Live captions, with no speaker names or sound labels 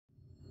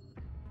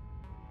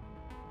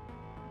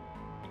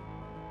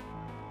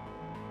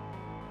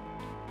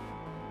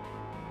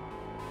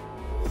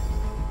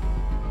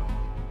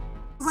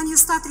when you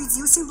start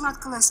reducing blood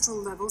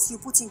cholesterol levels, you're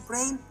putting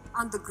brain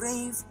under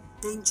grave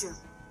danger.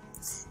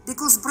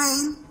 Because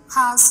brain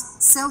has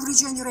cell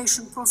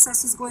regeneration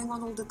processes going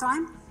on all the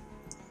time.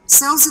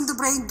 Cells in the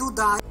brain do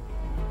die.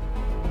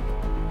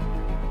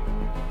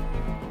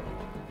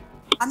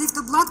 And if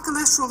the blood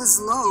cholesterol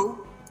is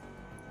low,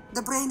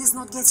 the brain is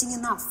not getting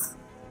enough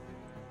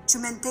to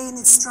maintain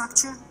its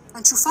structure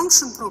and to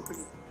function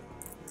properly.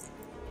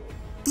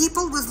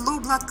 People with low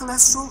blood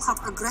cholesterol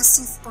have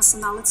aggressive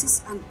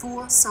personalities and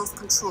poor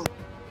self-control.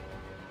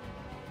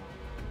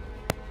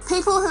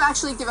 People who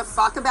actually give a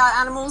fuck about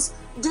animals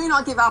do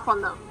not give up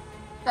on them.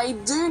 They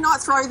do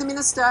not throw them in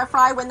a stir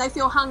fry when they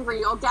feel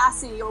hungry or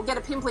gassy or get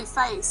a pimply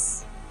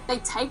face. They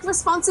take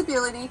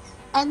responsibility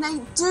and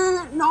they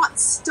do not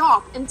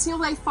stop until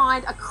they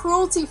find a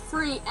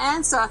cruelty-free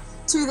answer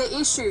to the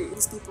issue.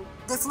 These people,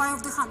 they fly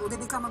off the handle, they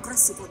become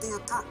aggressive or they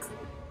attack.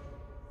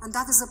 And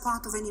that is a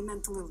part of any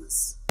mental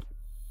illness.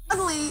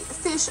 Suddenly,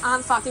 fish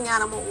aren't fucking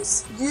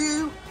animals.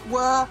 You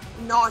were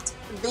not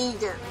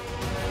vegan.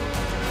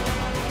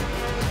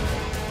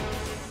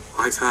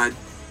 I've had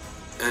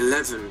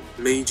 11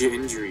 major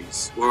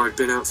injuries where I've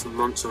been out for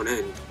months on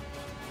end.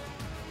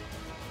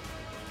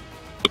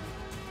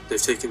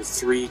 They've taken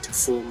 3 to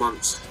 4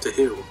 months to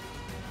heal.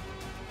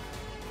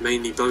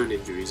 Mainly bone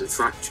injuries and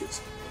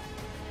fractures.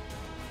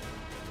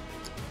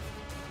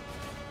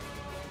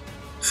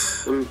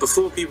 And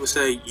before people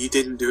say you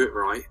didn't do it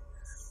right,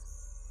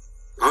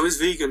 I was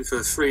vegan for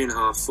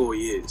 3.5, 4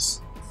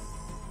 years.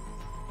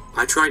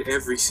 I tried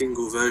every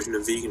single version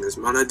of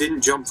veganism and I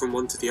didn't jump from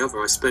one to the other.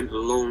 I spent a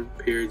long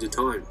period of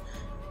time,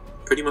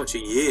 pretty much a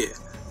year,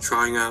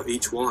 trying out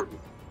each one.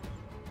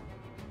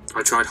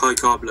 I tried high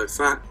carb, low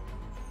fat.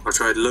 I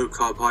tried low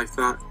carb, high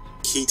fat,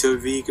 keto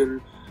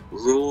vegan,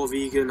 raw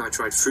vegan. I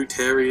tried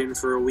fruitarian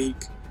for a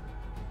week.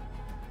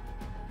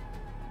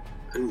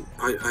 And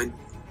I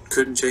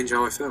couldn't change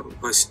how I felt.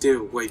 I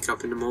still wake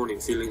up in the morning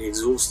feeling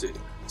exhausted.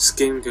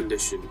 Skin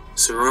condition,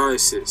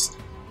 psoriasis,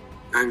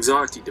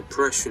 anxiety,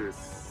 depression,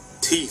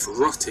 teeth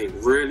rotting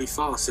really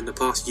fast in the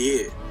past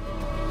year.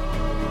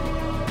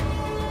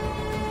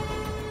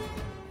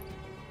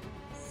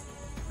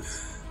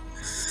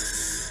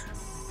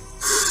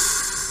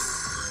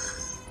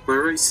 My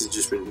race has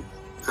just been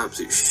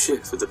absolute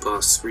shit for the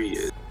past 3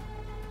 years.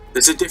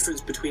 There's a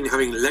difference between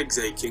having legs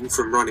aching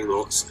from running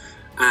lots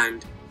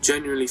and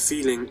genuinely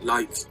feeling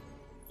like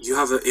you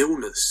have an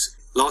illness.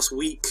 Last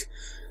week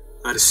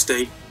I had a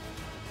steak.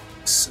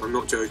 I'm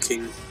not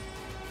joking.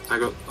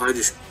 I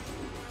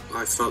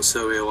felt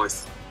so ill. I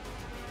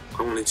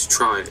wanted to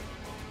try it.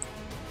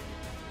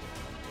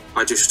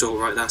 I just thought,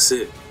 right, that's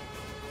it.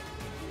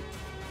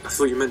 I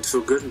thought you meant to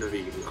feel good in a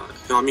vegan diet.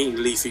 I'm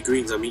eating leafy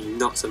greens. I'm eating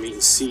nuts. I'm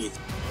eating seeds.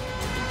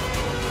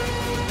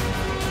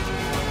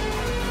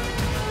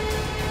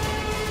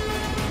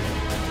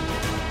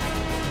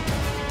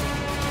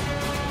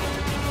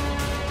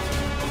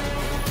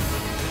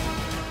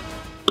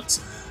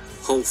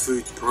 Whole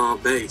foods,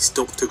 plant-based,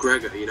 Dr.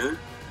 Gregor, you know?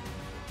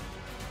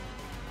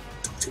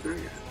 Dr.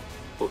 Gregor?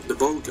 What, the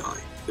bald guy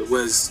that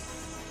wears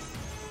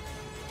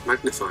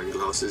magnifying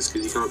glasses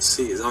because you can't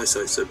see, his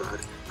eyesight's so bad,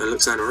 and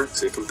looks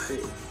anorexic and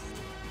pale.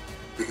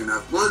 You can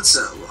have red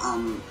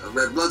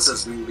blood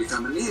cells when you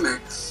become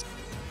anemic.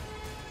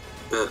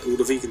 But all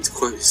the vegans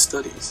quote his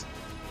studies.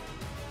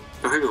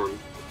 Now hang on,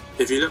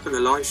 if you look on the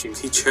live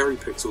streams, he cherry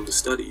picks all the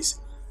studies.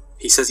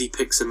 He says he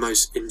picks the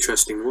most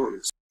interesting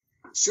ones.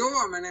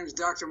 Sure, my name is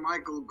Dr.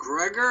 Michael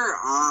Greger.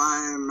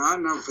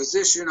 I'm a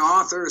physician,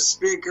 author,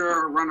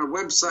 speaker, run a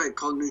website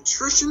called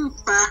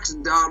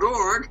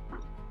nutritionfacts.org,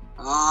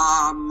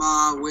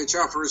 which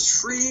offers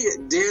free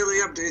daily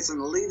updates on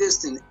the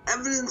latest in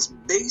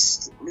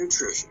evidence-based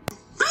nutrition.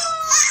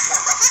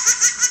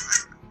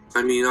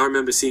 I mean, I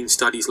remember seeing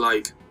studies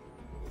like,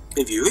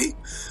 if you eat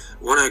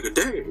 1 egg a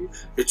day,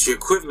 it's the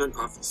equivalent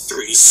of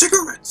 3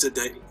 cigarettes a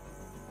day.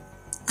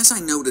 As I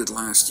noted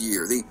last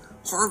year, the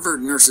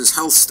Harvard Nurses'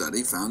 Health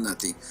Study found that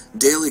the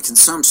daily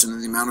consumption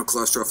of the amount of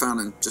cholesterol found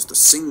in just a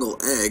single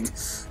egg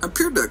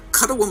appeared to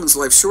cut a woman's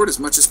life short as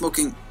much as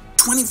smoking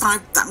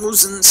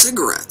 25,000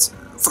 cigarettes,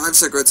 5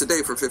 cigarettes a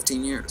day for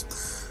 15 years.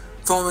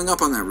 Following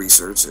up on that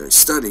research, a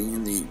study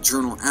in the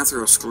journal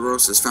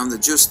Atherosclerosis found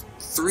that just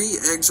 3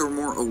 eggs or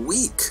more a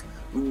week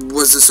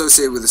was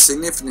associated with a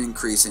significant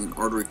increase in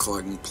artery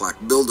clogging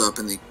plaque buildup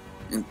in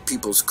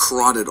people's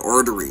carotid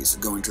arteries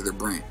going to their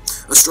brain,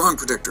 a strong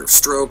predictor of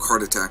stroke,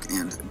 heart attack,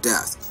 and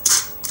death.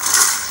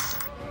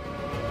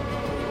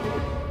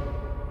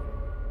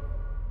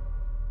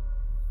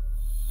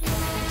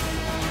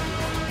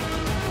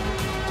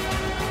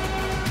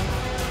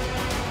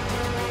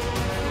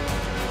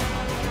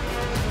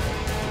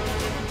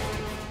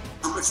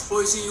 How much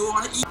poison you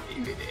want to eat?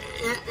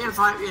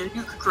 And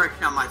you can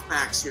correct me on my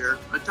facts here,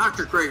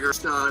 Dr. Greger,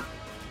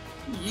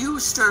 you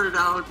started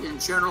out in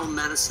general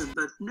medicine,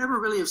 but never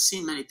really have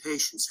seen many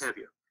patients, have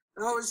you?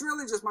 No, it was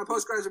really just my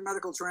postgraduate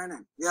medical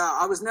training. Yeah,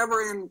 I was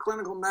never in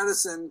clinical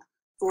medicine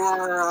for,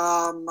 longer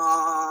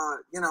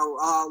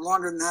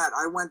than that.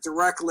 I went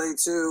directly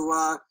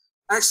to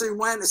actually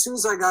went, as soon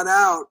as I got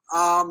out,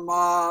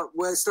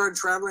 I started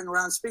traveling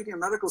around speaking at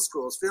medical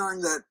schools,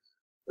 feeling that,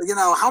 you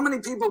know, how many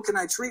people can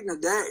I treat in a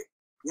day?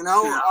 You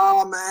know,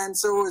 and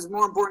so it was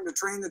more important to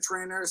train the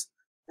trainers.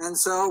 And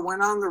so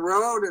went on the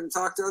road and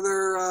talked to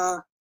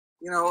other,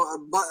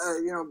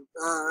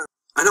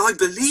 and I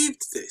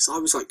believed this. I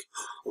was like,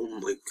 oh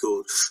my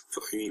God,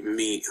 fucking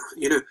me.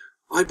 You know,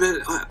 I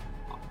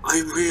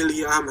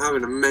really am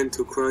having a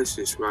mental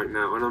crisis right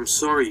now, and I'm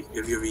sorry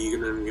if you're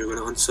vegan and you're going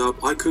to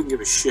unsub. I couldn't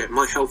give a shit.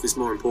 My health is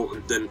more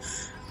important than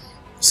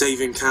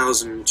saving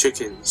cows and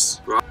chickens,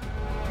 right?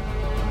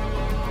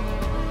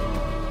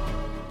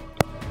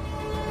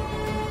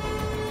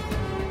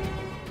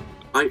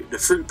 The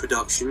fruit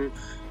production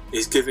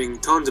is giving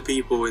tons of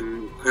people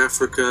in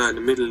Africa and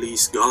the Middle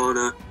East,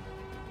 Ghana,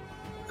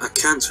 a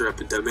cancer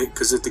epidemic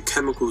because of the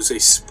chemicals they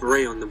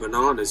spray on the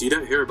bananas. You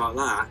don't hear about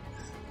that.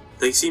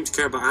 They seem to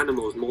care about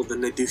animals more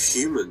than they do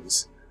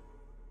humans.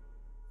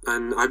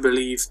 And I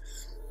believe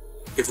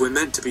if we're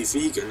meant to be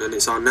vegan and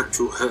it's our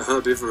natural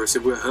herbivorous,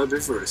 if we're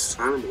herbivorous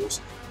animals,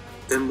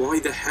 then why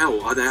the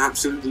hell are there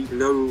absolutely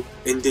no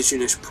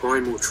indigenous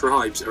primal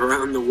tribes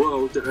around the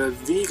world that are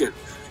vegan,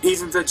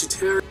 even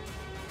vegetarian?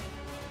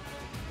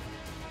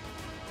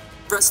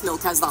 Breast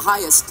milk has the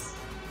highest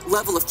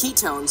level of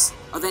ketones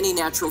of any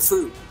natural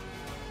food.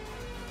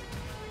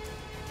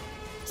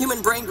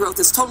 Human brain growth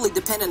is totally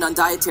dependent on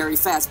dietary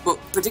fats, but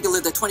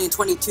particularly the 20 and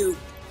 22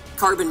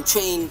 carbon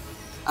chain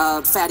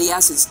fatty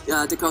acids,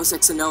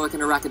 docosahexaenoic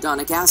and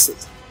arachidonic acid.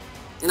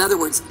 In other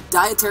words,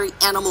 dietary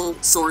animal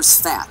source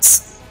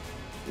fats.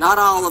 Not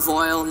olive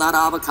oil, not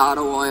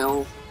avocado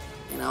oil,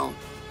 you know.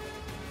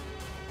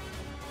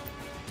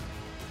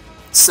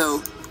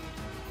 So,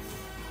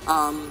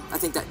 I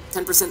think that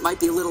 10% might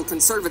be a little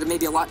conservative,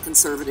 maybe a lot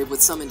conservative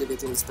with some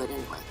individuals, but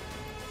anyway.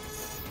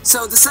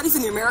 So the study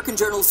from the American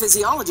Journal of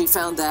Physiology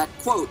found that,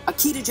 quote, a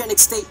ketogenic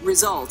state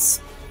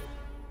results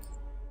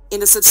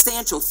in a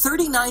substantial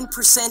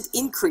 39%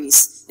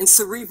 increase in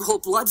cerebral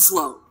blood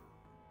flow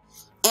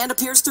and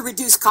appears to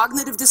reduce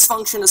cognitive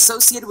dysfunction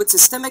associated with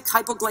systemic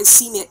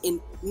hypoglycemia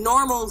in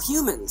normal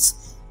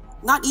humans,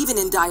 not even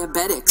in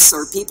diabetics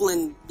or people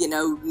in, you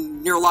know,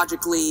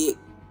 neurologically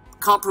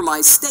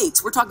compromised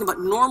states. We're talking about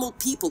normal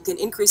people can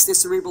increase their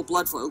cerebral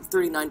blood flow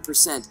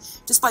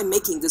 39% just by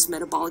making this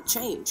metabolic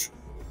change.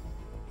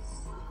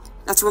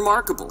 That's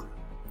remarkable.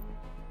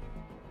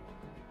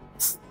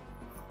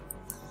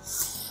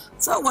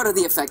 So what are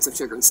the effects of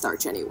sugar and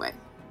starch anyway?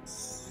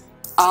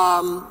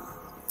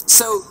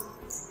 So,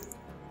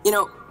 you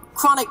know,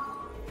 chronic,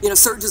 you know,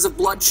 surges of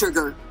blood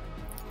sugar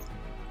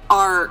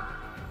are,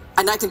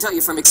 and I can tell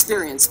you from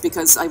experience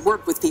because I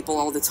work with people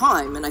all the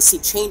time and I see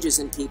changes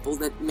in people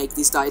that make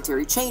these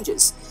dietary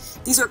changes.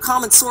 These are a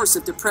common source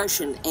of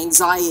depression,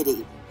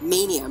 anxiety,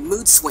 mania,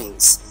 mood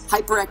swings,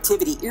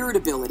 hyperactivity,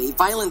 irritability,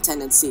 violent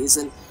tendencies,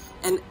 and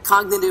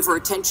cognitive or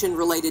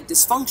attention-related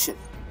dysfunction.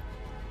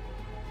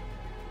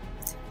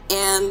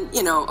 And,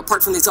 you know,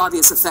 apart from these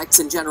obvious effects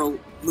in general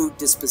mood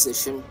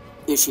disposition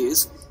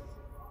issues,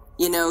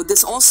 you know,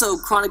 this also,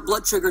 chronic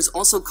blood sugars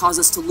also cause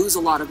us to lose a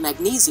lot of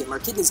magnesium. Our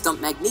kidneys dump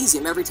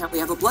magnesium every time we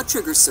have a blood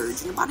sugar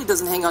surge, and the body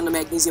doesn't hang on to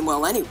magnesium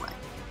well anyway.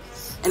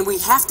 And we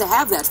have to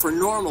have that for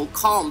normal,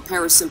 calm,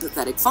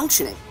 parasympathetic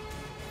functioning.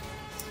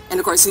 And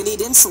of course, we need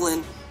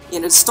insulin, you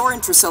know, to store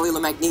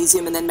intracellular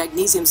magnesium, and then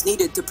magnesium's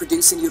needed to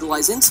produce and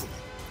utilize insulin.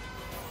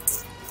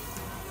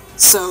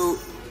 So,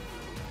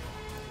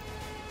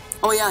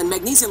 oh yeah, and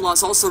magnesium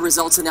loss also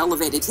results in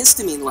elevated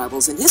histamine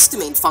levels, and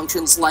histamine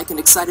functions like an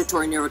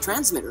excitatory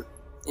neurotransmitter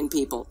in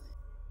people.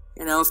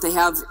 You know, if they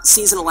have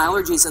seasonal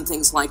allergies and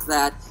things like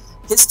that,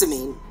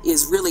 histamine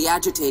is really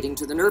agitating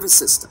to the nervous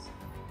system.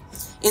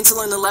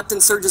 Insulin and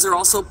leptin surges are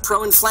also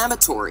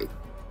pro-inflammatory.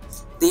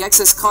 The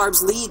excess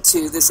carbs lead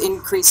to this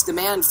increased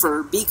demand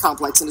for B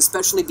complex, and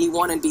especially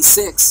B1 and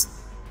B6.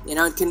 You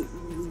know, it can,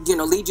 you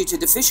know, lead you to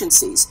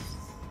deficiencies.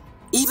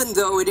 Even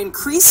though it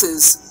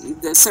increases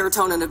the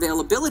serotonin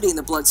availability in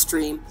the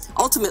bloodstream,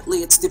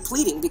 ultimately it's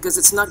depleting because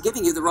it's not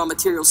giving you the raw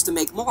materials to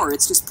make more.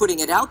 It's just putting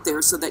it out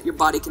there so that your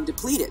body can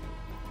deplete it.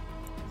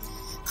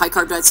 High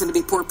carb diets tend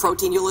to be poor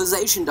protein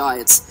utilization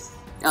diets.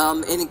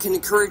 And it can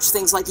encourage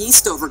things like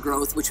yeast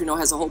overgrowth, which we know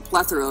has a whole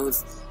plethora of,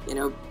 you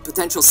know,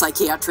 potential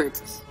psychiatric,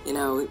 you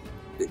know,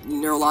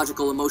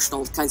 neurological,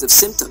 emotional kinds of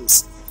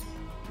symptoms.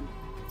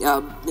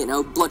 You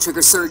know, blood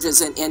sugar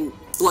surges and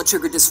blood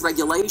sugar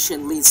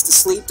dysregulation leads to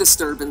sleep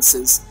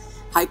disturbances,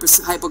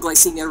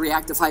 hypoglycemia,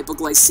 reactive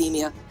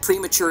hypoglycemia,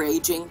 premature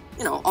aging,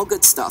 you know, all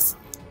good stuff.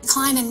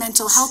 Decline in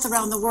mental health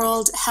around the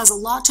world has a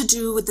lot to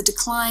do with the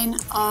decline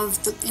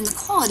in the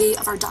quality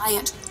of our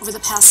diet over the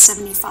past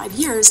 75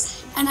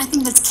 years, and I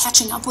think that's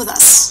catching up with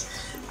us.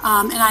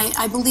 And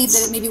I believe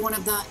that it may be one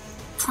of the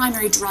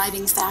primary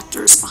driving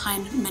factors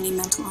behind many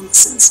mental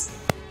illnesses.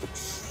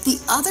 The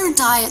other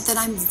diet that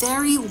I'm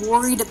very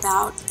worried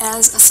about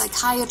as a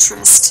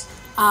psychiatrist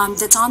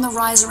that's on the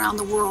rise around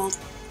the world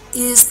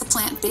is the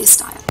plant-based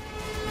diet.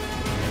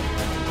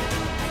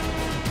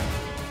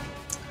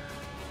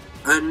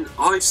 And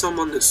I'm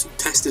someone that's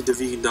tested the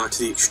vegan diet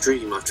to the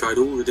extreme. I've tried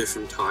all the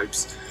different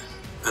types.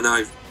 And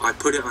I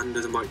put it under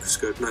the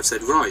microscope and I've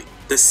said, right,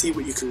 let's see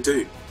what you can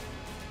do.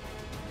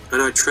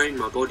 And I trained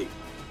my body.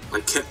 I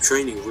kept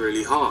training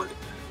really hard.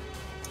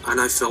 And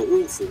I felt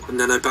awful. And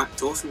then I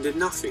backed off and did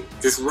nothing.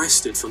 Just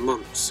rested for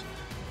months.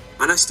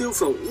 And I still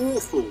felt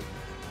awful.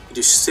 You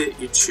just sit,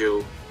 you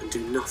chill, and do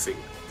nothing.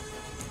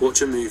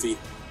 Watch a movie.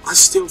 I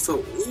still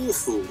felt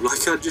awful.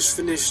 Like I'd just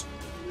finished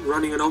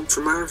running an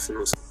ultra marathon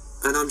or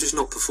something. And I'm just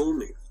not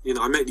performing. You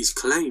know, I make these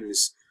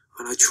claims.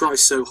 And I try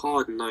so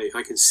hard, and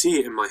I can see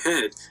it in my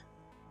head,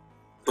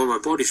 but my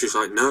body's just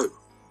like, no.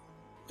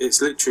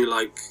 It's literally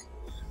like,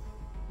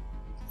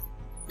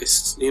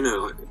 it's, you know,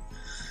 like,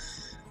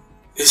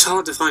 it's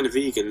hard to find a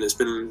vegan that's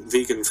been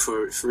vegan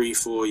for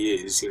 3-4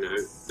 years, you know,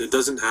 that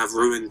doesn't have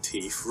ruined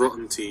teeth,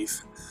 rotten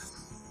teeth,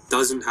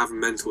 doesn't have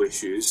mental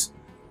issues,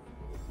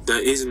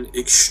 that isn't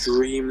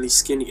extremely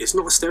skinny. It's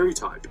not a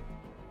stereotype.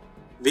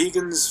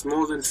 Vegans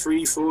more than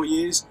 3-4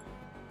 years,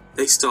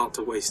 they start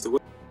to waste away.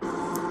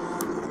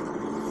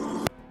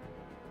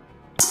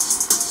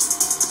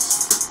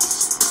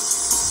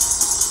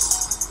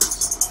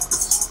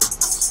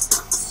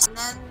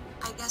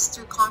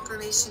 Through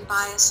confirmation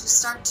bias, you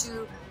start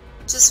to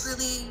just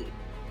really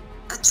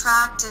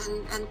attract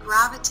and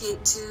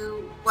gravitate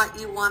to what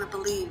you want to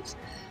believe.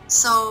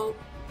 So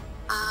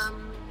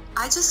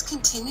I just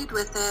continued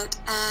with it,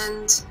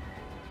 and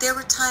there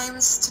were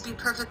times, to be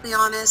perfectly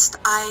honest,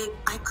 I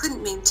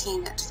couldn't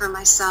maintain it for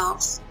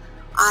myself.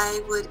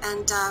 I would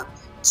end up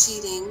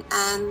cheating,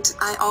 and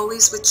I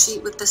always would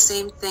cheat with the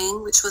same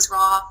thing, which was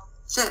raw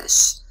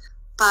fish,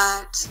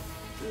 but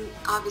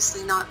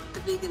obviously not the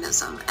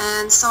veganism.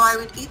 And so I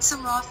would eat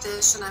some raw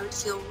fish and I would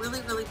feel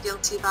really, really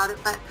guilty about it,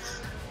 but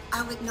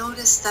I would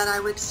notice that I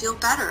would feel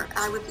better.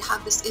 I would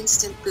have this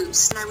instant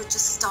boost, and I would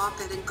just stop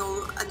it and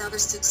go another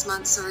 6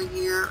 months or a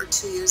year or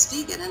 2 years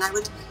vegan, and I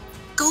would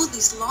go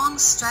these long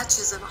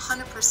stretches of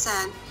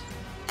 100%,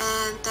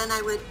 and then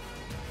I would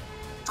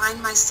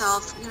find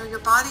myself, you know, your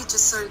body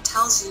just sort of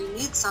tells you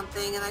need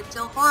something, and I'd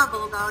feel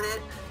horrible about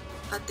it,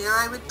 but there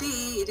I would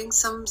be eating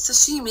some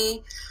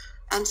sashimi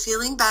and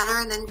feeling better,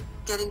 and then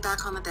getting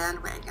back on the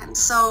bandwagon.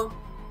 So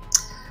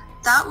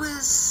that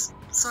was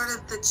sort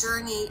of the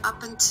journey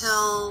up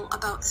until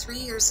about 3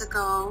 years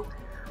ago.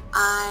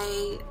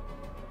 I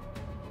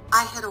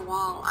hit a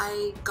wall.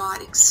 I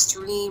got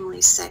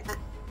extremely sick.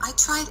 I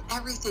tried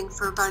everything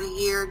for about a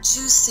year,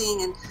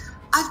 juicing, and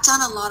I've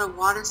done a lot of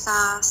water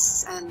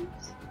fasts, and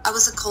I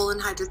was a colon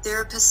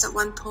hydrotherapist at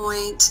one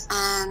point,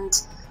 and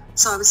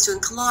so I was doing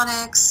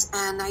colonics,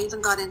 and I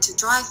even got into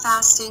dry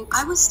fasting.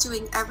 I was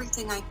doing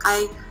everything.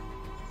 I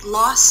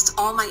lost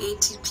all my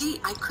ATP.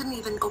 I couldn't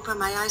even open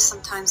my eyes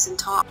sometimes and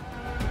talk.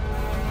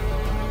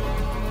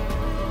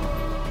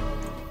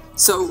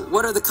 So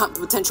what are the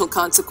potential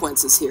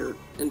consequences here?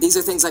 And these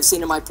are things I've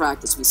seen in my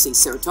practice. We see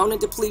serotonin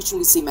depletion,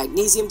 we see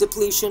magnesium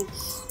depletion, B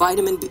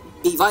vitamin,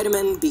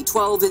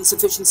 B12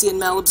 insufficiency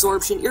and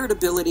malabsorption,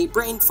 irritability,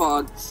 brain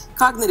fog,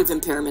 cognitive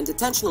impairment,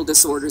 attentional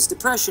disorders,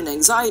 depression,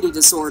 anxiety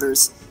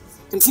disorders,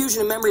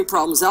 confusion and memory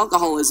problems,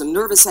 alcoholism,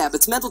 nervous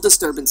habits, mental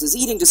disturbances,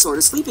 eating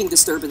disorders, sleeping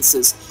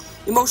disturbances,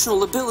 emotional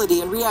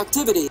lability, and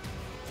reactivity.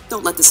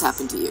 Don't let this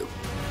happen to you.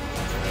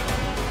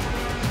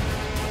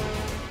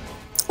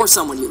 Or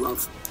someone you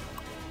love.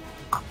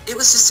 It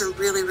was just a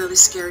really, really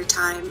scary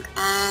time,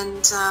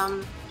 and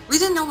we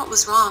didn't know what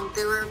was wrong.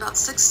 There were about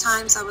 6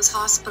 times I was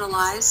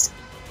hospitalized,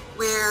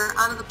 where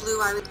out of the blue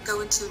I would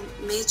go into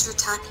major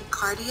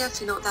tachycardia.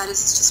 If you know what that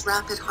is, it's just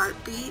rapid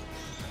heartbeat.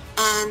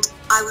 And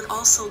I would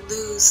also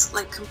lose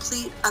like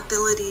complete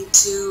ability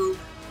to,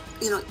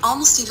 you know,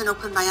 almost even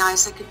open my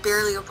eyes. I could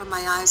barely open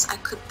my eyes. I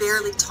could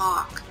barely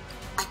talk.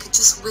 I could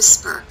just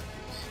whisper.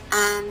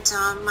 And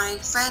my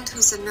friend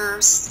who's a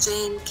nurse,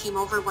 Jane, came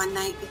over one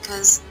night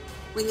because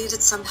we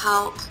needed some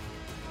help.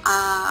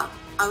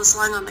 I was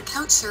lying on the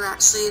couch here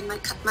actually, and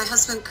my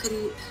husband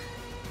couldn't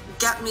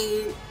get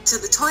me to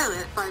the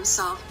toilet by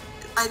himself.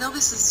 I know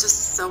this is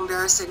just so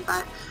embarrassing,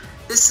 but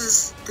this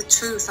is the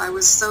truth. I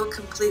was so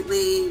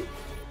completely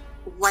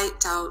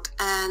wiped out.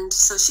 And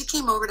so she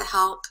came over to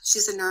help.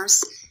 She's a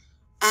nurse.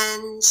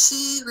 And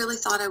she really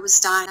thought I was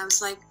dying. I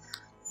was like,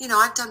 you know,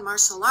 I've done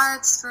martial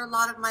arts for a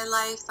lot of my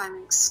life. I'm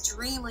an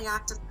extremely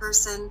active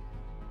person.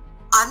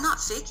 I'm not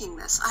faking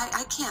this.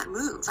 I can't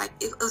move.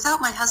 Without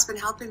my husband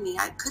helping me,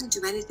 I couldn't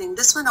do anything.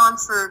 This went on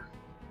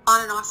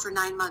and off for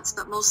 9 months,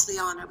 but mostly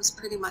on. I was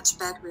pretty much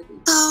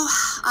bedridden. So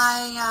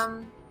I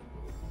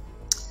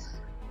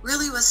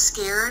really was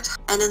scared.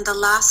 And in the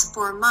last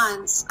 4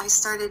 months, I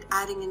started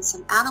adding in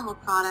some animal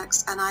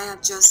products, and I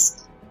have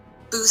just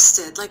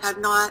boosted. Like,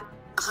 I'm not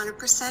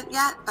 100%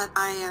 yet, but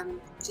I am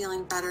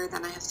feeling better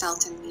than I have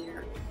felt in a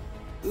year.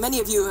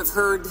 Many of you have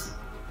heard,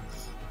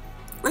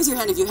 raise your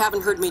hand if you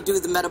haven't heard me do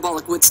the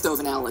metabolic wood stove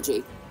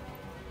analogy.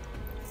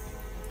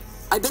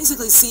 I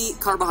basically see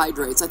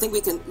carbohydrates. I think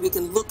we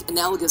can look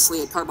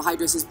analogously at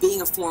carbohydrates as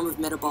being a form of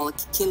metabolic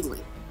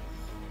kindling.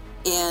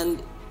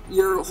 And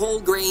your whole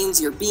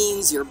grains, your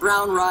beans, your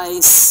brown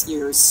rice,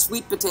 your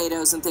sweet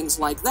potatoes, and things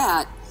like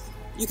that,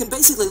 you can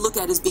basically look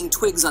at as being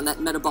twigs on that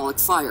metabolic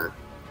fire.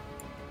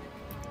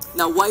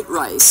 Now, white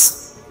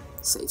rice,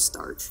 safe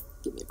starch.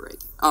 Give me a break.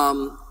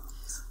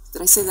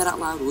 Did I say that out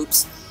loud?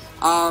 Whoops.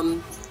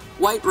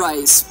 White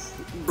rice,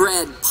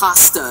 bread,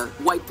 pasta,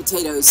 white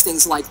potatoes,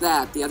 things like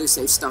that, the other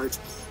safe starch.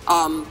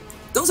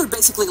 Those are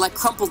basically like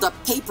crumpled up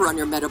paper on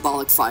your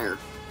metabolic fire.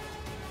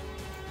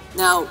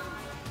 Now,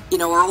 you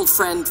know, our old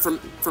friend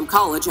from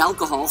college,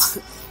 alcohol,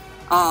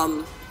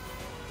 and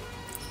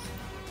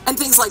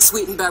things like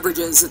sweetened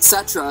beverages,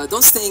 etc.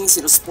 Those things,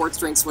 you know, sports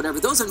drinks, whatever,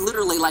 those are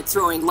literally like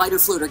throwing lighter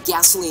fluid or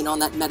gasoline on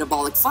that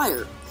metabolic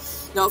fire.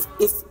 Now,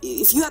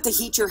 if you had to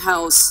heat your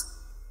house,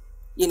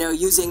 you know,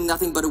 using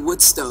nothing but a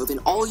wood stove, and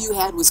all you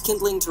had was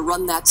kindling to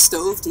run that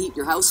stove to heat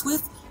your house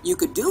with, you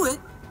could do it.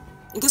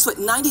 And guess what?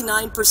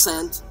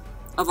 99%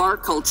 of our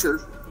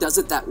culture does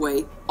it that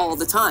way all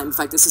the time. In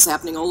fact, this is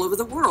happening all over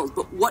the world.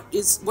 But what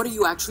are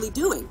you actually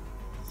doing?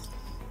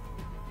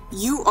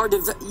 You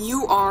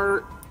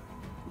are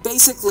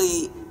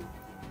basically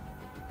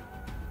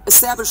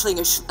establishing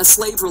a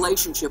slave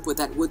relationship with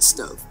that wood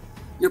stove.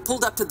 You're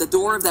pulled up to the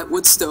door of that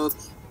wood stove,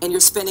 and you're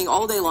spending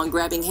all day long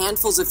grabbing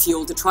handfuls of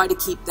fuel to try to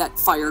keep that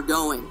fire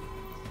going.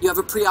 You have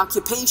a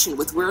preoccupation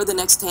with where the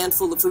next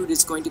handful of food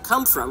is going to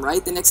come from,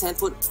 right? The next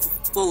handful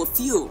of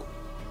fuel.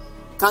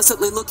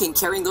 Constantly looking,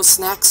 carrying those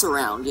snacks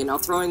around, you know,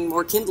 throwing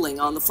more kindling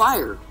on the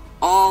fire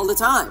all the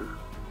time.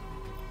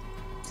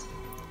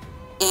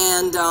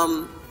 And,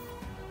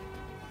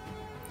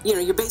 you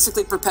know, you're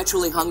basically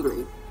perpetually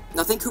hungry.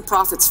 Now think who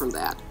profits from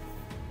that.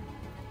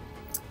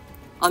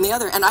 On the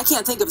other, and I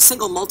can't think of a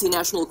single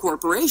multinational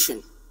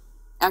corporation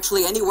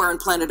actually anywhere on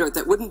planet Earth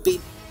that wouldn't be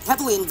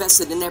heavily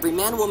invested in every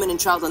man, woman, and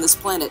child on this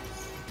planet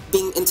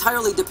being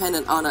entirely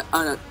dependent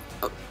on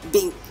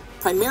being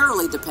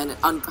primarily dependent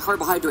on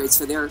carbohydrates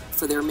for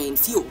their main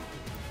fuel,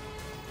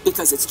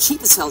 because it's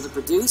cheap as hell to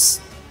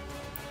produce,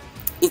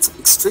 it's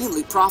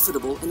extremely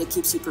profitable, and it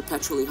keeps you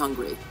perpetually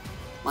hungry.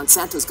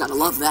 Monsanto's got to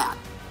love that.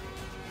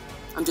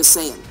 I'm just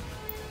saying.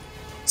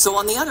 So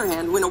on the other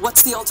hand, you know,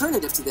 what's the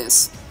alternative to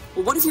this?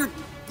 Well, what if you're,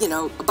 you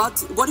know,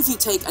 what if you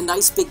take a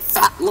nice big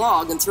fat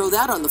log and throw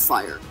that on the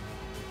fire?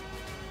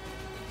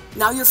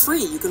 Now you're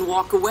free. You can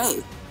walk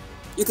away.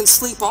 You can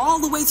sleep all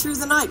the way through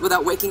the night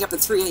without waking up at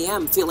 3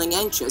 a.m. feeling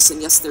anxious.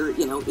 And yes, there,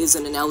 you know, is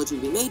an analogy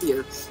to be made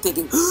here,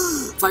 thinking,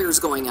 fire's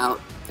going out.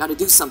 Got to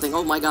do something.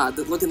 Oh my God,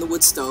 look in the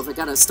wood stove. I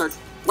got to start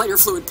lighter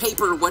fluid,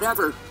 paper,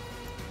 whatever.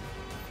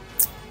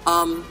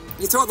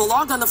 You throw the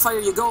log on the fire,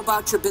 you go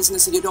about your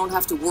business, and you don't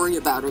have to worry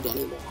about it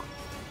anymore.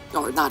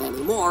 Or not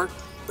anymore,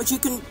 but you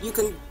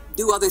can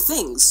do other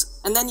things.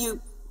 And then you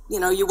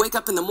wake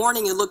up in the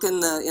morning, you look in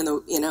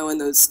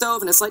the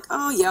stove, and it's like,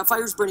 oh yeah,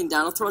 fire's burning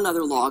down, I'll throw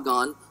another log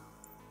on,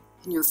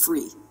 and you're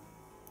free.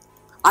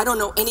 I don't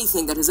know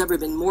anything that has ever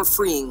been more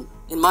freeing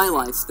in my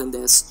life than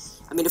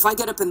this. I mean, if I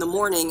get up in the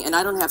morning and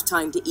I don't have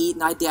time to eat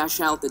and I dash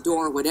out the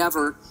door,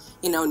 whatever,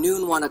 you know,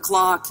 noon, 1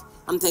 o'clock,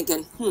 I'm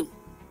thinking,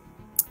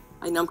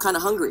 I know I'm kind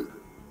of hungry.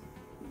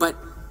 But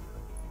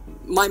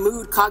my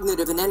mood,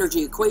 cognitive, and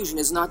energy equation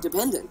is not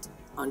dependent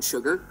on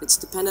sugar. It's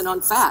dependent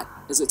on fat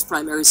as its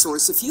primary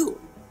source of fuel.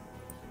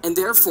 And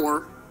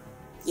therefore,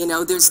 you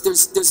know,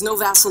 there's no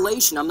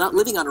vacillation. I'm not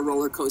living on a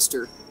roller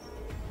coaster.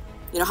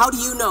 You know, how do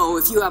you know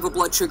if you have a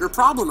blood sugar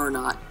problem or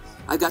not?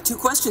 I've got 2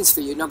 questions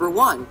for you. Number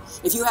 1,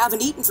 if you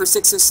haven't eaten for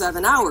 6 or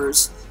 7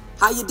 hours,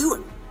 how you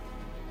doing?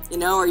 You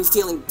know, are you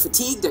feeling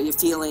fatigued? Are you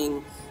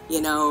feeling, you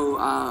know,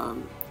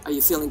 are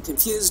you feeling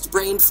confused,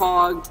 brain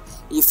fogged?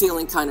 Are you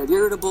feeling kind of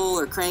irritable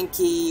or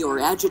cranky or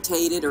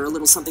agitated or a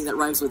little something that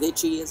rhymes with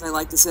itchy, as I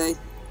like to say?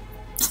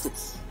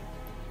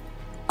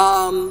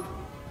 And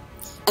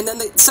then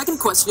the second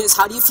question is,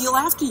 how do you feel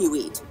after you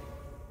eat?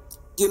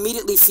 Do you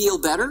immediately feel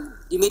better?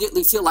 Do you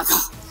immediately feel like,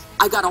 oh,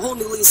 I got a whole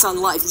new lease on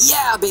life.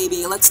 Yeah,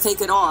 baby, let's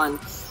take it on.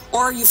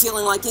 Or are you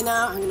feeling like, you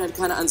know, I'm going to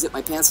kind of unzip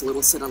my pants a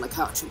little, sit on the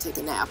couch and take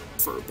a nap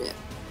for a bit?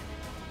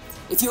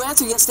 If you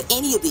answer yes to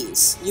any of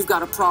these, you've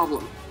got a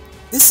problem.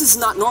 This is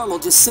not normal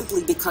just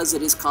simply because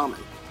it is common.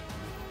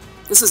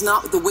 This is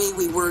not the way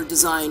we were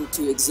designed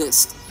to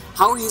exist.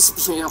 How are you,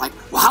 you're like,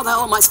 well, how the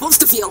hell am I supposed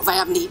to feel if I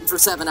haven't eaten for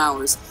 7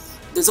 hours?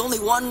 There's only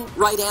one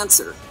right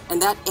answer,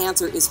 and that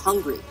answer is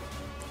hungry.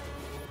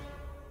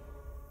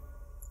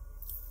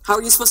 How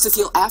are you supposed to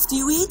feel after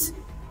you eat?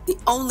 The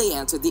only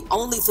answer, the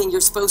only thing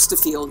you're supposed to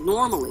feel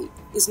normally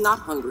is not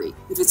hungry.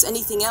 If it's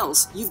anything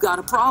else, you've got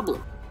a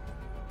problem.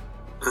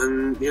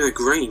 And, you know,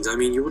 grains, I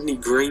mean, you wouldn't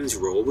eat grains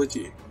raw, would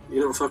you?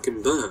 You're not a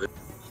fucking bird.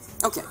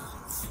 Okay.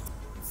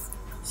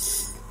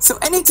 So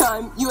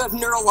anytime you have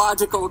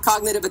neurological,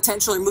 cognitive,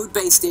 attentional, or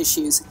mood-based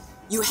issues,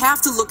 you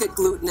have to look at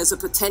gluten as a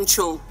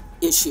potential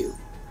issue.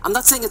 I'm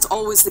not saying it's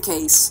always the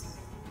case,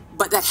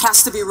 but that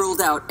has to be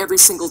ruled out every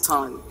single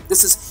time.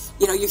 This is,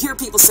 you know, you hear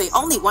people say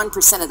only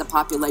 1% of the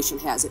population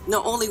has it.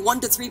 No, only 1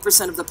 to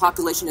 3% of the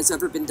population has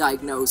ever been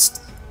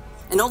diagnosed.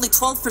 And only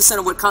 12%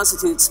 of what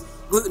constitutes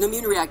gluten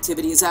immune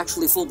reactivity is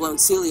actually full-blown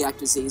celiac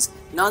disease.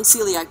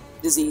 Non-celiac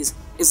disease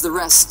is the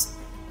rest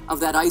of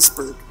that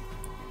iceberg.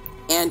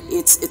 And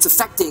it's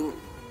affecting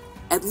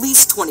at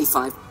least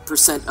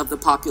 25% of the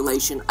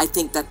population. I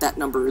think that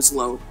number is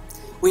low.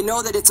 We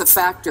know that it's a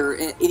factor,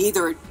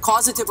 either a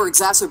causative or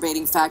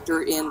exacerbating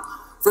factor in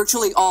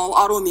virtually all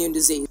autoimmune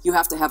disease, you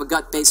have to have a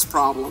gut-based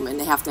problem, and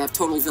they have to have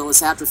total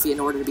villus atrophy in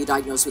order to be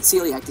diagnosed with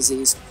celiac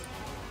disease.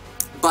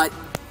 But,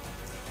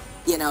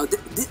 you know,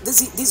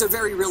 these are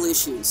very real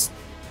issues.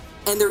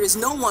 And there is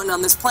no one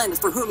on this planet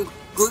for whom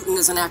gluten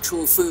is an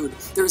actual food.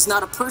 There is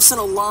not a person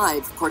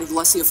alive, according to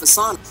Alessio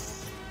Fasano.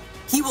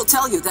 He will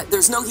tell you that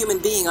there's no human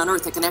being on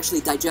Earth that can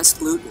actually digest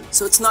gluten.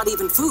 So it's not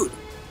even food.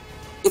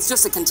 It's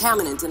just a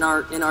contaminant in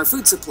our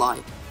food supply.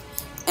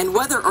 And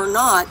whether or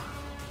not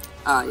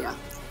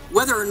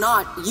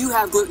you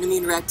have gluten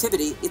immune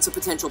reactivity, it's a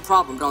potential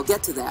problem, but I'll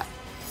get to that.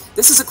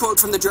 This is a quote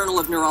from the Journal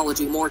of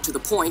Neurology, more to the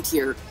point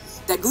here,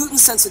 that gluten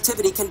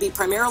sensitivity can be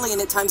primarily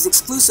and at times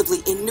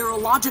exclusively a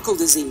neurological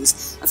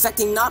disease,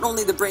 affecting not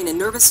only the brain and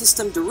nervous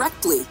system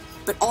directly,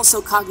 but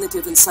also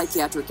cognitive and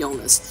psychiatric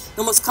illness.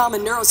 The most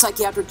common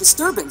neuropsychiatric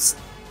disturbance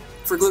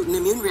for gluten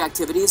immune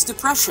reactivity is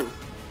depression,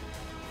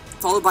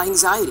 followed by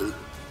anxiety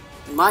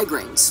and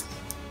migraines.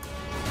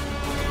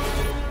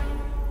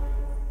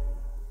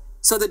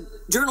 So the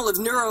Journal of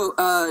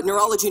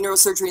Neurology,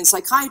 Neurosurgery, and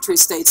Psychiatry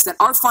states that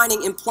our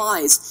finding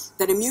implies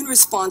that immune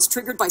response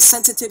triggered by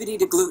sensitivity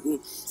to gluten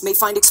may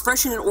find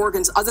expression in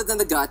organs other than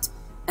the gut,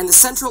 and the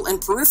central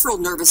and peripheral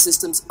nervous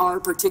systems are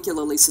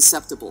particularly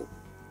susceptible.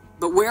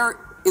 But where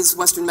is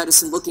Western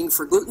medicine looking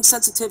for gluten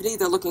sensitivity?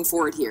 They're looking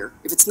for it here.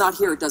 If it's not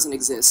here, it doesn't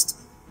exist.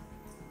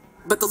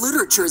 But the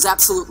literature is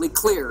absolutely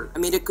clear. I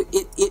mean,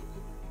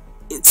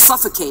 it's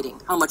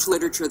suffocating how much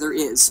literature there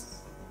is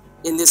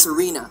in this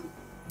arena.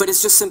 But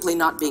it's just simply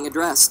not being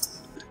addressed.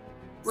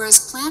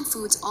 Whereas plant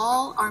foods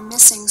all are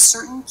missing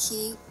certain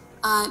key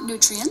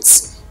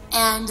nutrients,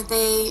 and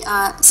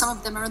some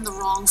of them are in the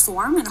wrong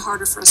form and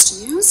harder for us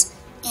to use,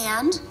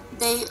 and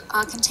they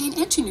contain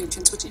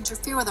anti-nutrients which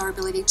interfere with our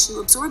ability to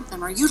absorb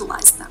them or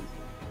utilize them.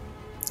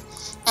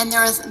 And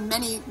there are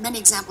many, many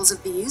examples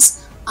of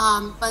these,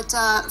 but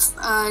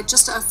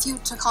just a few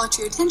to call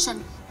to your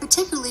attention,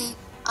 particularly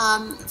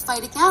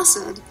phytic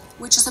acid,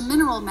 which is a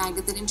mineral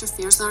magnet that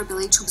interferes with our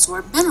ability to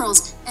absorb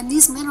minerals, and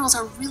these minerals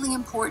are really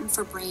important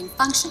for brain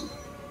function.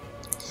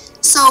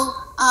 So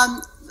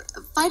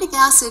phytic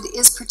acid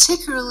is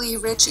particularly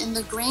rich in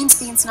the grains,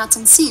 beans, nuts,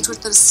 and seeds, which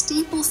are the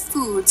staple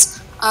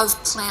foods of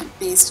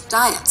plant-based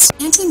diets.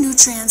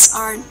 Anti-nutrients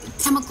are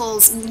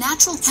chemicals,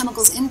 natural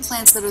chemicals in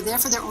plants that are there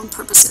for their own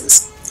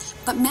purposes,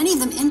 but many of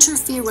them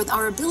interfere with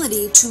our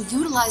ability to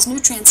utilize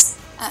nutrients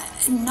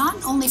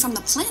not only from the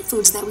plant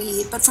foods that we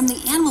eat, but from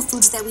the animal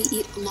foods that we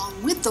eat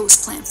along with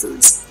those plant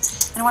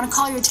foods. And I want to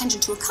call your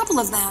attention to a couple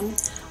of them.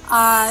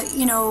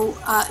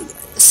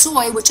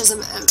 Soy, which is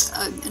an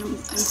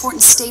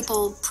important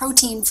staple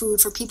protein food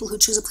for people who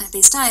choose a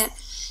plant-based diet,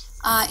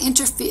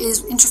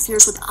 interferes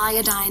with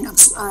iodine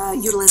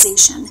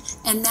utilization,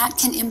 and that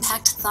can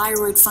impact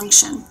thyroid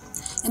function.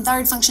 And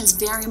thyroid function is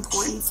very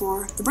important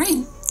for the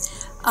brain.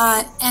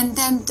 And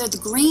then the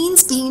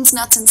grains, beans,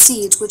 nuts, and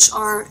seeds, which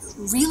are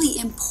really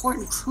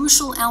important,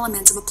 crucial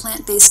elements of a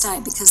plant-based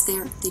diet because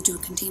they do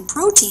contain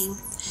protein.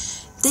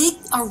 They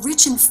are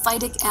rich in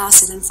phytic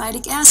acid, and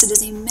phytic acid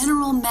is a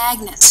mineral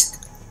magnet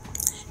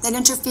that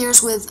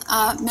interferes with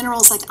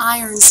minerals like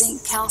iron,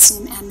 zinc,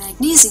 calcium, and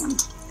magnesium.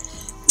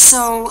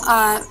 So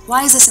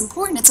why is this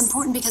important? It's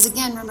important because,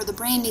 again, remember, the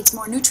brain needs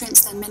more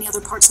nutrients than many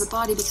other parts of the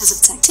body because of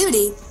its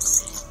activity.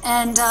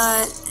 And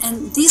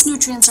these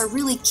nutrients are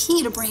really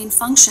key to brain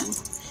function.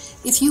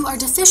 If you are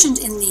deficient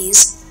in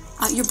these,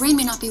 your brain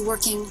may not be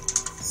working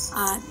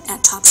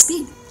at top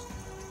speed.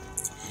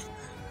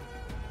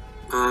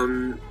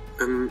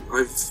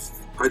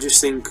 I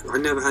just think I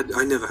never had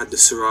the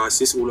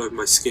psoriasis all over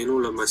my skin,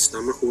 all over my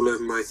stomach, all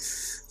over my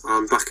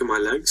back of my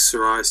legs,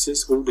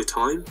 psoriasis all the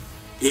time.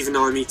 Even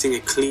though I'm eating a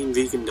clean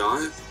vegan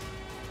diet,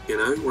 you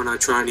know, when I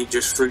try and eat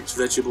just fruits,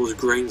 vegetables,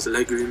 grains,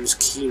 legumes,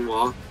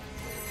 quinoa.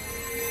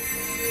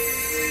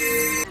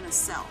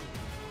 Cell,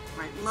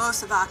 right?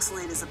 Most of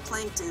oxalate is a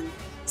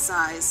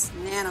plankton-sized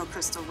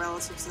nanocrystal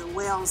relative to the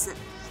whales.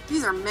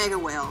 These are mega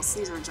whales.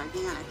 These are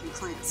gigantic in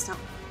plants. So,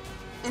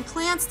 in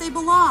plants, they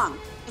belong.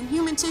 In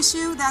human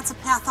tissue, that's a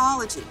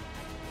pathology.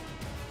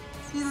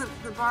 See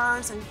the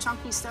bars and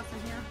chunky stuff in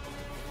here?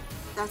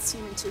 That's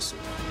human tissue.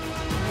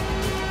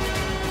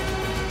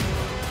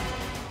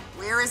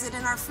 Where is it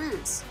in our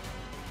foods?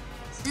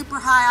 Super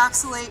high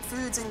oxalate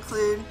foods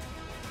include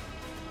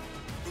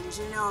things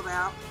you know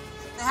about.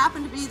 They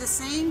happen to be the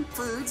same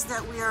foods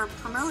that we are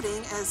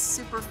promoting as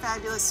super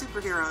fabulous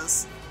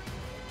superheroes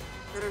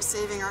that are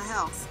saving our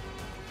health.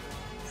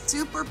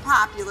 Super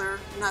popular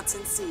nuts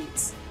and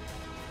seeds,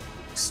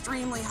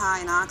 extremely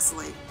high in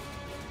oxalate.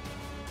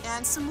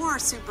 And some more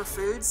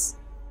superfoods,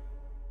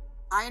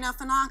 high enough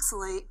in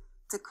oxalate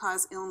to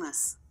cause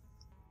illness.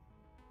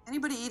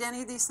 Anybody eat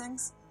any of these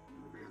things?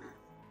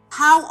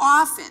 How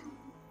often?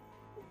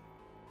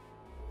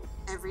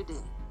 Every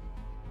day.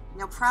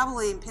 Now,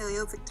 probably in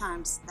Paleolithic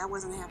times, that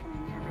wasn't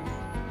happening every day.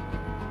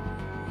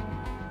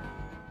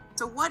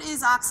 So what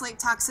is oxalate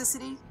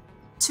toxicity?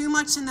 Too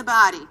much in the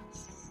body.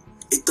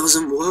 It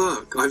doesn't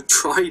work. I've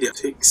tried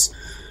it. It's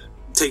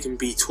taken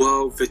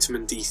B12,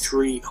 vitamin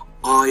D3,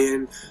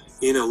 iron,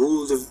 you know,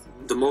 all the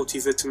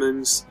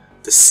multivitamins,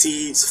 the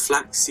seeds,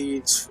 flax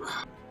seeds.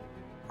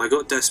 I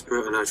got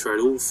desperate and I tried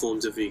all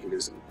forms of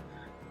veganism.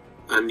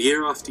 And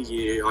year after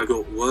year, I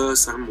got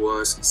worse and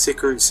worse,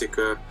 sicker and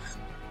sicker.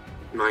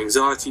 My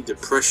anxiety,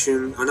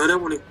 depression, and I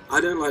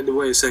don't like the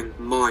way of saying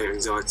my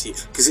anxiety,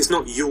 because it's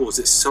not yours,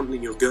 it's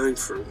something you're going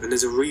through, and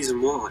there's a reason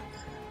why.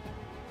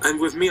 And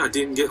with me, I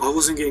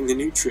wasn't getting the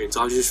nutrients,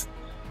 I was just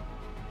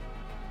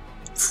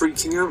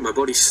freaking out, my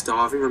body's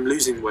starving, I'm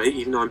losing weight,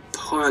 even though I'm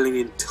piling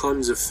in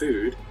tons of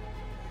food.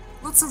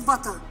 Lots of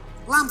butter,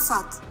 lamb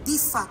fat,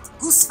 beef fat,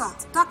 goose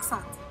fat, duck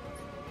fat.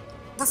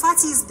 The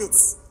fattiest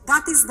bits,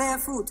 that is their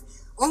food.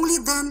 Only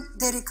then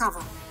they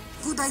recover.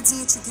 Good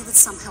idea to give it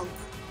some help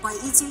by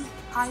eating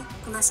high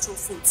cholesterol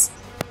foods.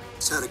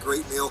 Just had a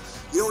great meal.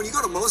 You know, when you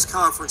go to most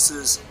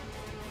conferences,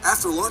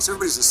 after lunch,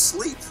 everybody's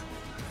asleep.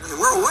 And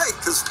we're awake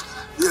because,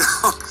 you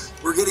know,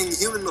 we're getting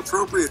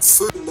human-appropriate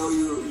food. I know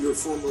you're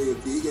formerly a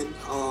vegan.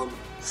 I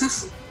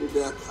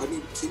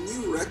mean, can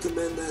you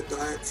recommend that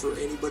diet for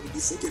anybody? Do you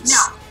think it's...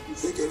 No. You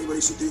think anybody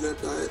should do that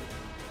diet?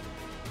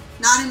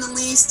 Not in the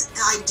least.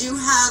 I do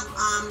have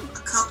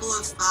a couple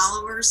of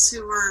followers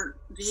who are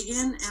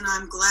vegan, and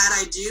I'm glad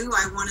I do.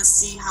 I want to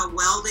see how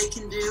well they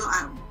can do.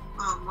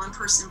 One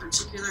person in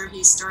particular,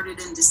 he started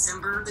in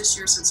December this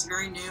year, so it's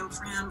very new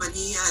for him, but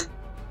he had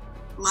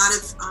a lot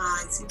of,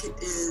 I think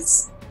it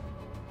is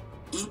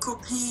ankle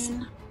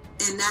pain,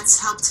 and that's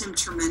helped him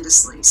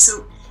tremendously.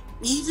 So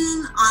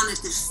even on a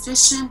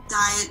deficient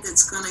diet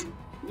that's going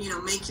to, you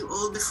know, make you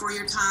old before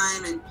your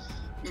time and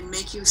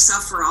make you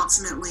suffer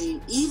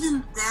ultimately,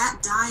 even that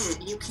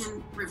diet, you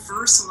can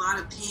reverse a lot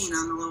of pain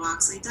on the low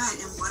oxalate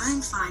diet. And what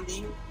I'm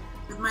finding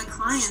with my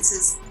clients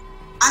is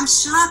I'm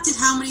shocked at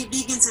how many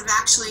vegans have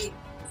actually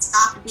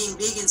stopped being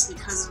vegans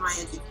because of my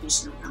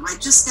education of them. I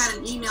just got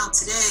an email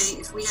today.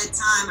 If we had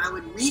time, I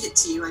would read it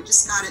to you. I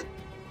just got it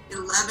at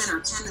 11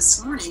 or 10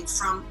 this morning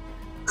from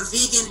a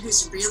vegan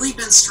who's really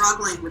been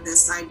struggling with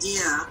this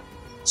idea.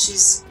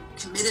 She's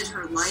committed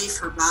her life,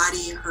 her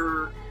body,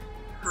 her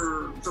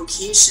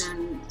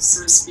vocation,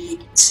 so to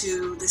speak,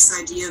 to this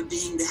idea of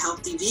being the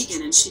healthy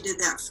vegan. And she did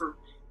that for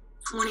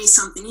 20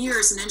 something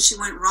years. And then she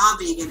went raw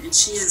vegan, and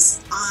she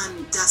is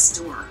on death's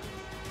door.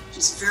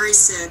 She's very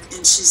sick,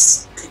 and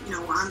she's, you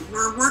know,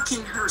 we're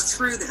working her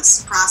through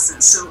this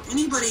process. So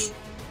anybody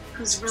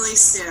who's really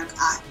sick,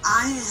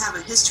 I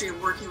have a history of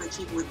working with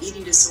people with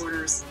eating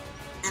disorders,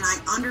 and I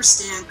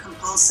understand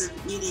compulsive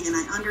eating, and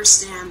I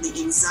understand the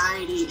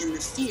anxiety and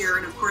the fear.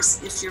 And of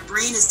course, if your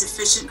brain is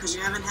deficient because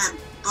you haven't had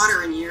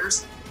butter in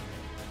years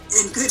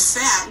and good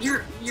fat,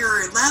 your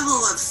level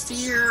of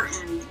fear,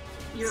 and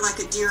you're like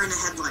a deer in the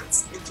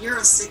headlights. If you're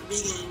a sick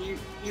vegan and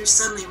you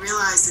suddenly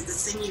realize that the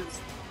thing you've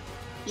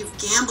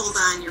gambled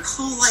on your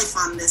whole life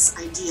on this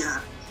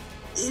idea,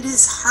 it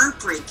is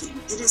heartbreaking.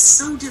 It is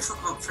so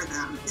difficult for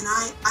them, and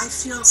I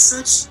feel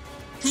such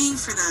pain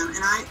for them,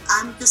 and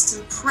I'm just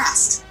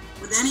impressed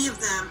with any of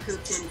them who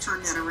can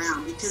turn that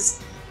around,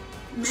 because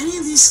many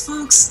of these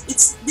folks,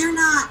 they're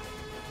not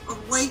a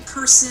white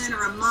person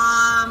or a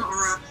mom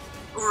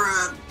or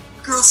a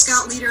Girl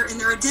Scout leader in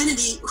their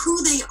identity.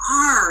 Who they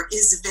are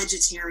is a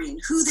vegetarian.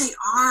 Who they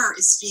are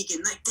is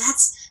vegan. Like,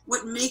 that's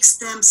what makes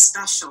them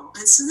special.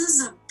 And so this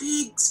is a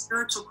big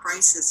spiritual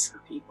crisis for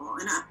people.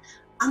 And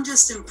I'm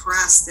just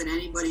impressed that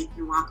anybody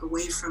can walk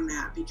away from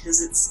that,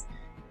 because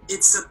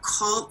it's a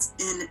cult,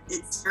 and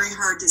it's very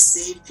hard to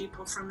save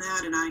people from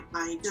that. And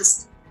I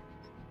just,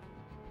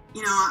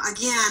 you know,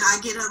 again, I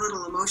get a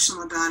little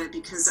emotional about it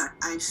because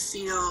I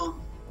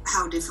feel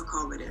how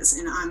difficult it is.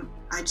 And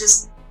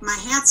my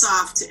hat's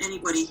off to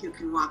anybody who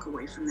can walk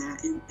away from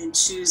that and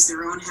choose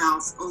their own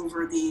health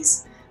over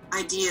these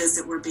ideas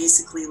that were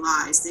basically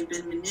lies. They've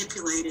been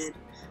manipulated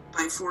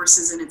by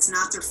forces, and it's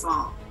not their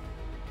fault.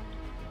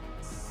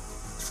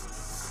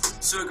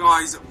 So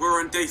guys,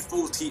 we're on day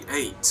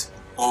 48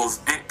 of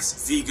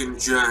X-Vegan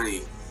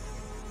Journey.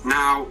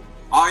 Now,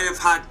 I have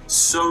had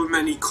so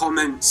many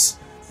comments,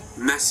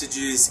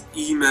 messages,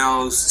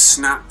 emails,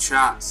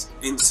 Snapchats,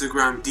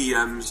 Instagram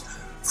DMs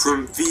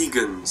from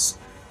vegans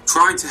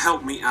trying to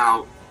help me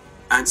out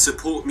and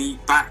support me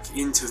back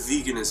into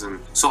veganism.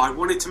 So I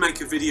wanted to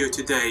make a video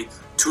today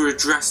to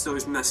address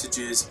those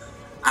messages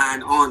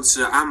and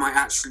answer, am I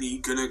actually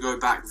gonna go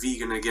back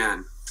vegan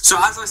again? So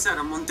as I said,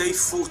 I'm on day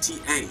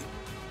 48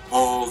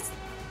 of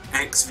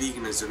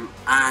X-Veganism,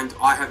 and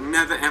I have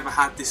never ever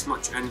had this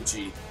much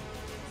energy.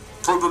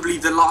 Probably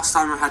the last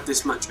time I had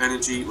this much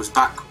energy was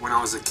back when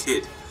I was a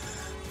kid.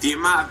 The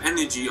amount of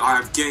energy I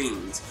have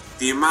gained,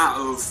 the amount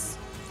of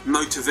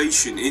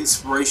motivation,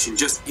 inspiration,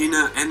 just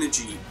inner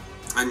energy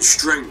and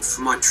strength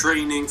for my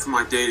training, for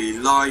my daily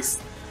life,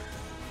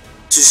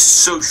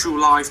 just social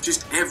life,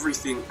 just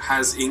everything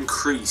has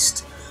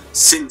increased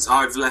since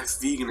I've left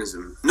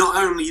veganism. Not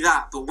only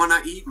that, but when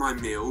I eat my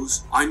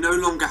meals, I no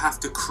longer have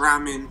to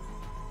cram in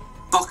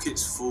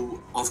buckets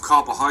full of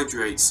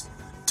carbohydrates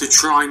to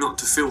try not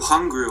to feel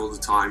hungry all the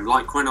time,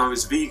 like when I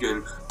was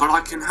vegan, but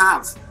I can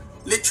have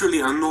literally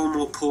a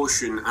normal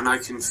portion and I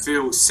can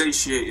feel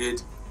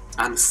satiated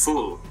and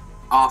full.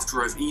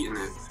 after I've eaten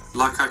it.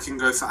 Like I can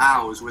go for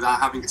hours without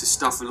having to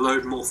stuff a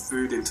load more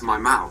food into my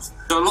mouth.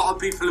 So a lot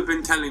of people have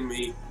been telling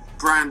me,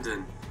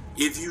 Brandon,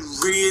 if you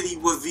really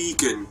were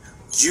vegan,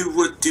 you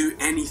would do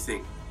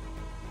anything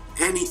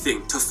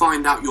to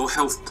find out your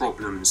health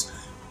problems.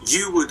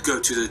 You would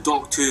go to the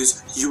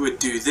doctors, you would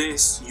do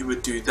this, you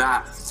would do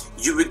that,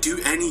 you would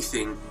do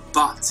anything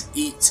but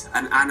eat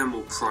an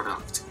animal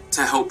product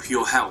to help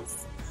your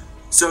health.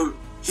 So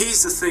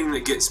here's the thing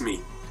that gets me.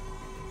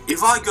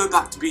 If I go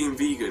back to being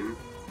vegan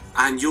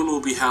and you'll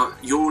all be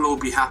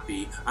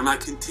happy, and I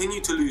continue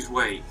to lose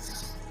weight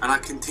and I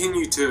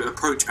continue to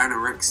approach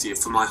anorexia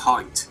for my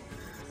height,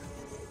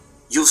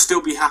 you'll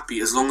still be happy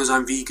as long as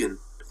I'm vegan.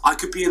 I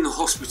could be in the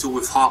hospital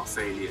with heart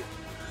failure.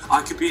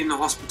 I could be in the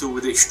hospital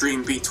with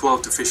extreme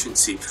B12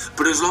 deficiency,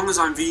 but as long as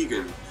I'm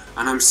vegan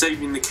and I'm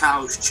saving the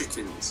cows,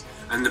 chickens,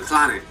 and the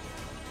planet,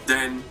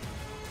 then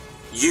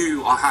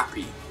you are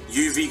happy.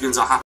 You vegans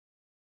are happy.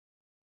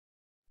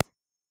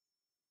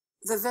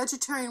 The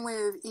vegetarian way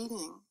of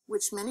eating,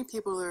 which many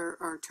people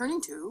are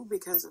turning to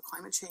because of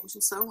climate change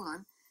and so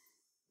on,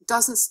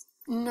 doesn't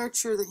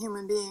nurture the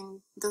human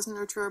being, doesn't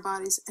nurture our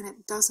bodies, and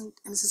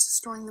it's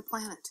destroying the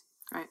planet.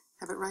 Right.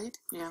 Have it right?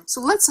 Yeah.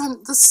 So let's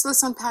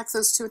unpack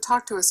those two and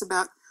talk to us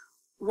about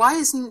why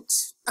isn't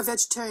a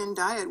vegetarian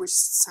diet, which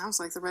sounds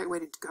like the right way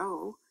to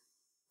go,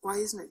 why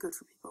isn't it good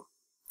for people?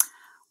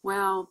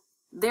 Well,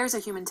 there's a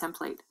human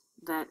template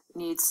that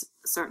needs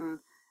certain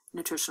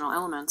nutritional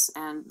elements,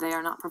 and they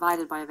are not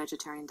provided by a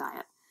vegetarian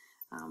diet.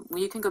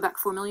 You can go back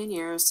 4 million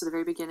years to the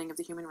very beginning of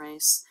the human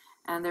race,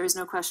 and there is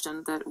no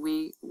question that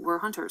we were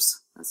hunters.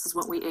 This is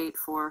what we ate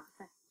for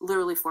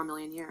literally 4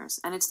 million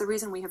years, and it's the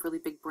reason we have really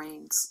big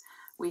brains.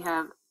 We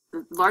have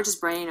the largest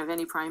brain of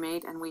any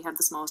primate, and we have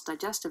the smallest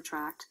digestive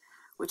tract,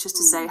 which is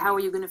to say, how are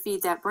you going to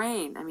feed that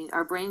brain? I mean,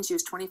 our brains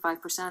use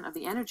 25% of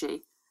the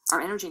energy, our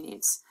energy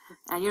needs,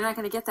 and you're not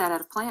going to get that out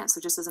of plants.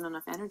 There just isn't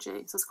enough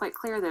energy. So it's quite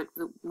clear that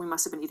we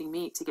must have been eating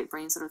meat to get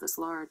brains that are this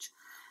large.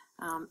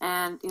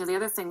 And the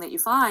other thing that you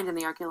find in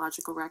the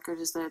archaeological record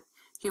is that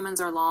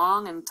humans are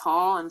long and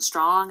tall and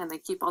strong, and they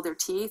keep all their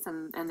teeth,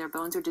 and their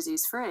bones are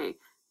disease-free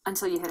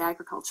until you hit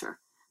agriculture.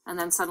 And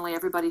then suddenly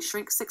everybody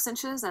shrinks 6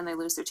 inches and they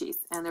lose their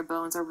teeth and their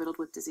bones are riddled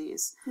with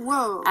disease.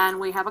 Whoa. And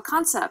we have a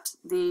concept,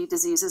 the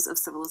diseases of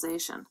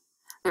civilization.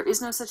 There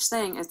is no such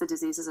thing as the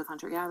diseases of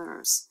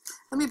hunter-gatherers.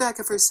 Let me back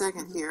up for a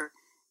second here.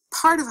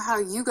 Part of how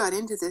you got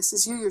into this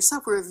is you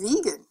yourself were a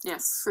vegan.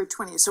 Yes. For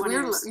 20 years. So 20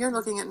 years. You're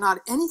looking at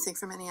not anything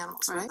from any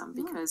animals, right?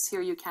 Because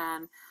here you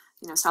can,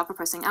 stop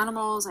oppressing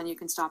animals, and you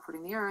can stop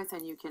hurting the earth,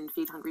 and you can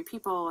feed hungry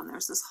people, and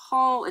there's this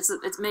whole, it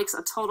makes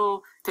a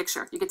total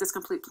picture. You get this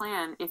complete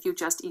plan if you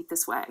just eat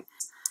this way.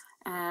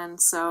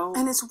 And so...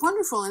 And it's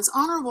wonderful, and it's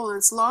honorable, and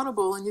it's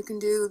laudable, and you can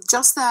do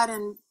just that,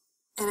 and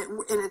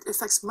it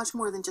affects much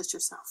more than just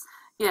yourself.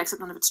 Yeah,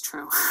 except none of it's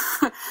true.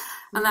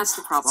 And that's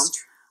the problem.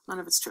 None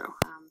of it's true.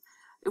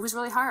 It was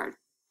really hard.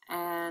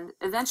 And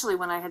eventually,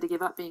 when I had to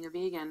give up being a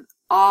vegan,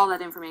 all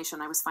that information,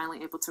 I was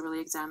finally able to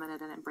really examine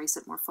it and embrace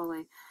it more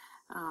fully.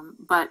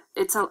 But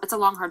it's a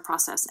long, hard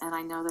process, and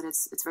I know that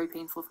it's very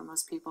painful for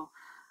most people.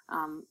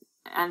 And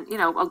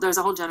there's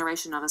a whole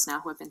generation of us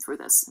now who have been through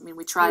this. I mean,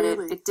 we tried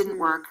it didn't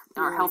work.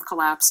 Our health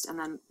collapsed, and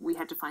then we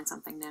had to find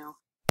something new.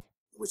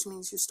 Which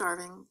means you're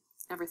starving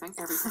everything.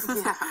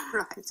 Yeah,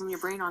 right. From your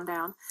brain on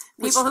down.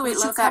 People who eat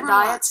low-fat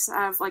diets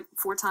have like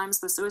 4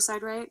 times the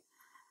suicide rate,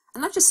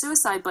 and not just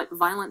suicide, but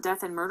violent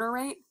death and murder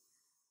rate.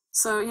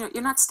 So,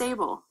 you're not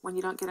stable when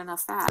you don't get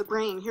enough fat. The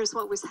brain, here's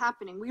what was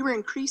happening. We were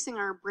increasing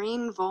our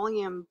brain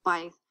volume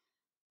by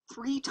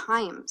 3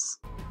 times.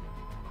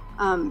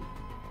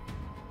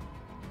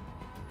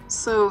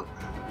 So,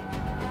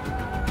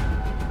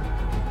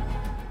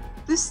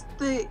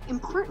 the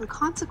important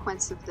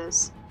consequence of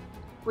this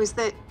was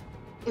that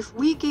if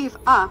we gave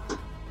up,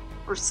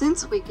 or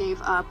since we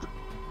gave up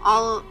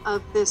all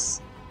of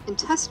this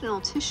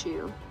intestinal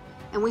tissue,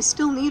 and we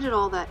still needed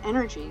all that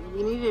energy,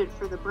 we needed it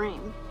for the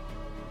brain,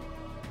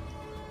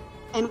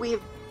 and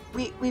we've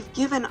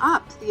given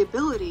up the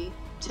ability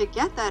to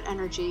get that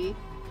energy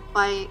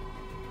by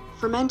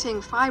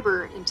fermenting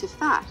fiber into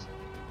fat.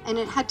 And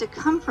it had to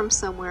come from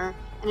somewhere,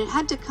 and it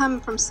had to come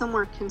from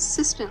somewhere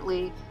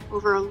consistently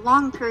over a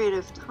long period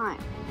of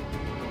time.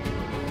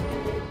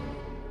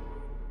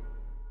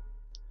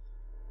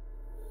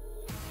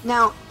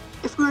 Now,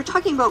 if we were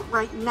talking about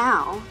right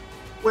now,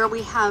 where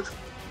we have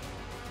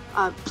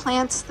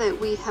plants that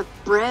we have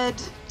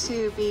bred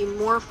to be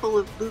more full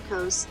of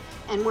glucose,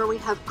 and where we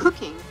have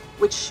cooking,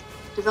 which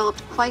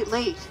developed quite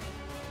late,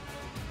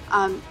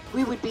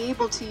 we would be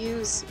able to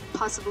use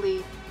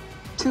possibly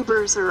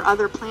tubers or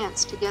other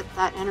plants to get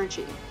that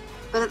energy.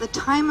 But at the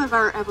time of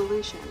our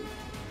evolution,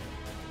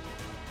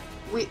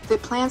 the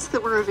plants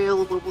that were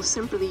available were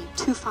simply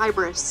too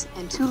fibrous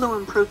and too low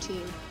in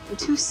protein and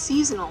too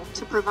seasonal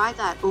to provide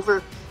that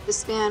over the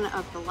span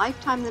of the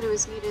lifetime that it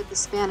was needed, the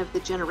span of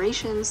the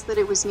generations that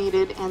it was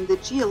needed, and the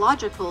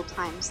geological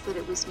times that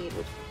it was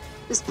needed.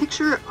 This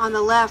picture on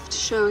the left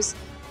shows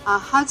a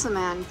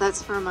Hadzaman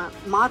that's from a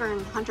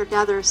modern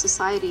hunter-gatherer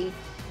society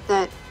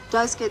that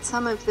does get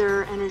some of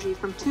their energy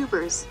from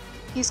tubers.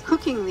 He's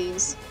cooking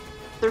these.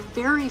 They're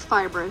very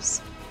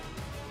fibrous.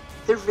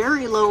 They're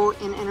very low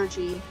in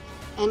energy.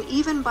 And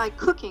even by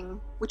cooking,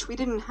 which we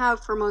didn't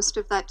have for most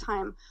of that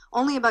time,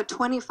 only about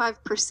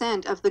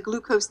 25% of the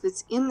glucose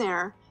that's in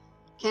there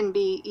can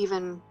be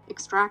even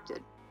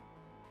extracted.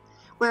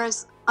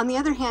 Whereas, on the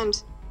other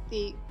hand,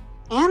 the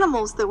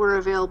animals that were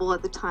available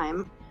at the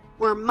time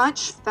were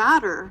much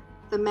fatter.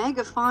 The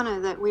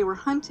megafauna that we were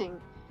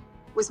hunting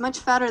was much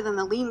fatter than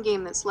the lean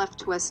game that's left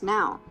to us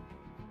now.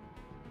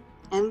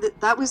 And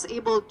that was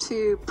able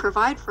to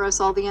provide for us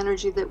all the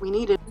energy that we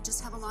needed. We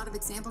just have a lot of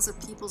examples of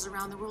peoples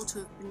around the world who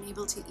have been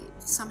able to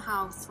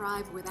somehow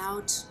thrive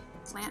without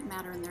plant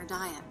matter in their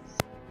diet.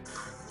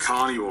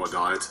 Carnivore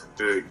diet,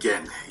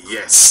 again,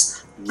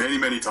 yes.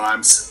 Many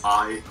times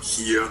I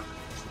hear,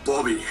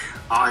 Bobby,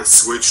 I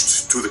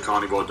switched to the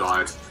carnivore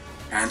diet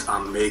and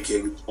I'm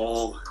making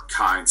all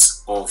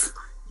kinds of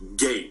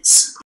gains.